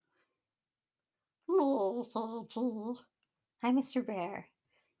Auntie. Hi, Mr. Bear.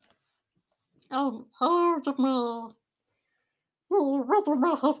 Heard of me. What do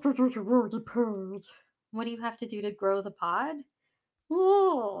I have to do to grow the pod? What do you have to do to grow the pod? Yeah,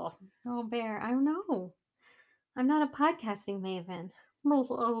 Oh, Bear, I don't know. I'm not a podcasting maven. Miss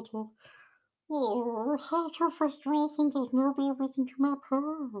Auntie. How's your frustration that nobody listens to my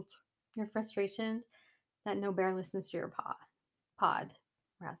pod? Your frustration that no bear listens to your pod,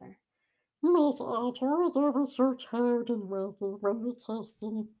 rather. Miss Auntie, I was so tired and wacky when we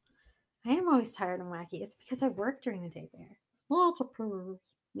testing. I am always tired and wacky. It's because I work during the day, Bear. I suppose.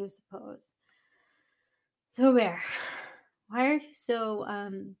 You suppose. So, Bear, why are you so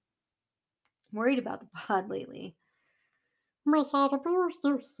worried about the pod lately? Miss Auntie, you're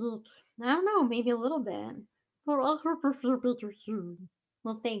so sick. I don't know, maybe a little bit. But I hope you feel better soon.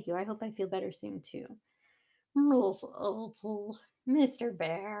 Well, thank you. I hope I feel better soon too. Miss Auntie. Mr.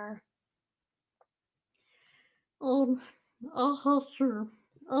 Bear. Um, I have to.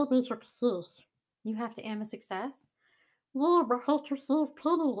 I'm a success. You have to am a success? Yeah, but I have to save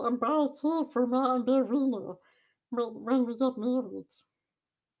Penny and buy a tea for my and Barina when we get married.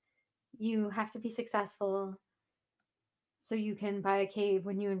 You have to be successful so you can buy a cave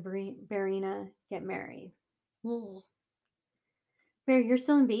when you and Barina get married. Yeah. Bear, you're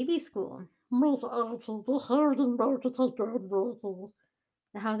still in baby school. Miss Auntie, the housing market has gone wacky.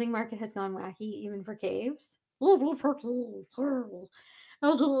 The housing market has gone wacky, even for caves. Even for kids, hurry.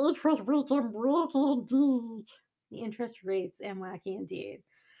 And the interest rates are wacky indeed. The interest rates am wacky indeed.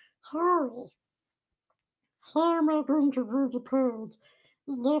 Hurry. How am I going to read the pod?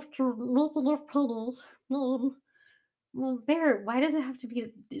 Enough to make enough pennies. Well, Bear, why does it have to be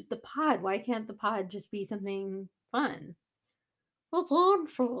the pod? Why can't the pod just be something fun? It's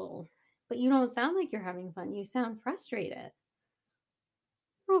harmful. But you don't sound like you're having fun. You sound frustrated.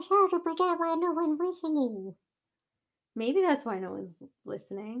 It's hard to be there when no one listening. Maybe that's why no one's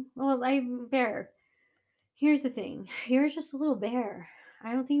listening. Well, Bear, here's the thing. You're just a little bear.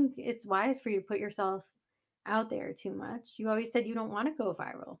 I don't think it's wise for you to put yourself out there too much. You always said you don't want to go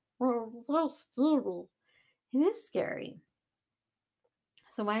viral. Well, that's scary. It is scary.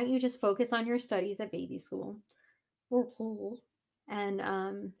 So why don't you just focus on your studies at baby school Okay.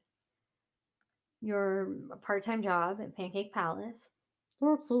 and your part-time job at Pancake Palace,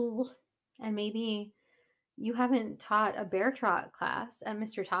 Okay. and maybe you haven't taught a bear trot class at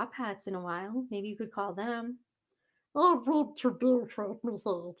Mr. Top Hats in a while. Maybe you could call them. I want to be trap Miss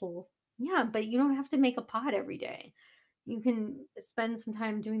Auntie. Yeah, but you don't have to make a pod every day. You can spend some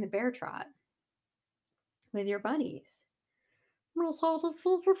time doing the bear trot with your buddies. Miss Auntie,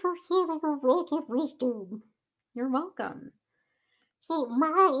 thank you for sharing your words of wisdom. You're welcome. See,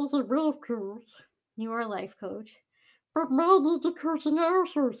 mine is a life coach, You are a life coach. but mine needs a coaching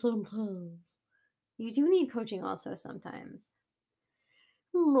also sometimes. You do need coaching also sometimes.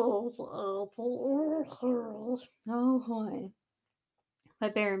 Miss Auntie, okay. Oh boy.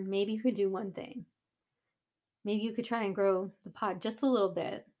 But Bear, maybe you could do one thing. Maybe you could try and grow the pod just a little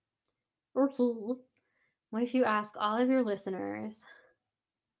bit. Okay. What if you ask all of your listeners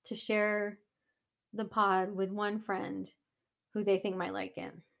to share the pod with one friend who they think might like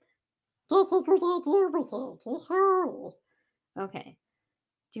it? That's a good idea, Miss Auntie. Hurry. Okay.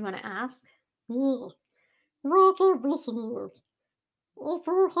 Do you want to ask? Yeah. Radio listeners, if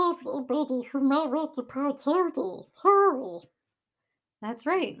you have anybody who might like the pod soda, hurry. That's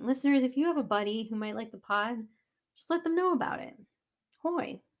right. Listeners, if you have a buddy who might like the pod, just let them know about it.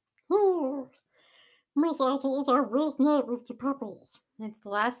 Hoy. Here. Miss Auntie is our last night with the puppies. It's the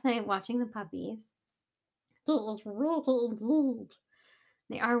last night watching the puppies. That is wacky indeed.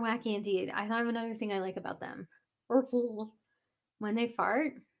 They are wacky indeed. I thought of another thing I like about them. Okay. When they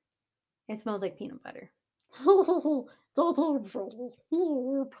fart, it smells like peanut butter. That's unfunny.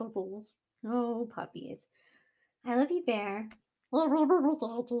 Yeah, puppies. Oh, puppies. I love you, Bear. I remember Miss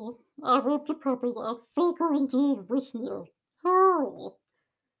Auntie. I love the puppies and thank you indeed, listener. Hurry.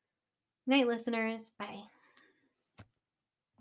 Night, listeners. Bye.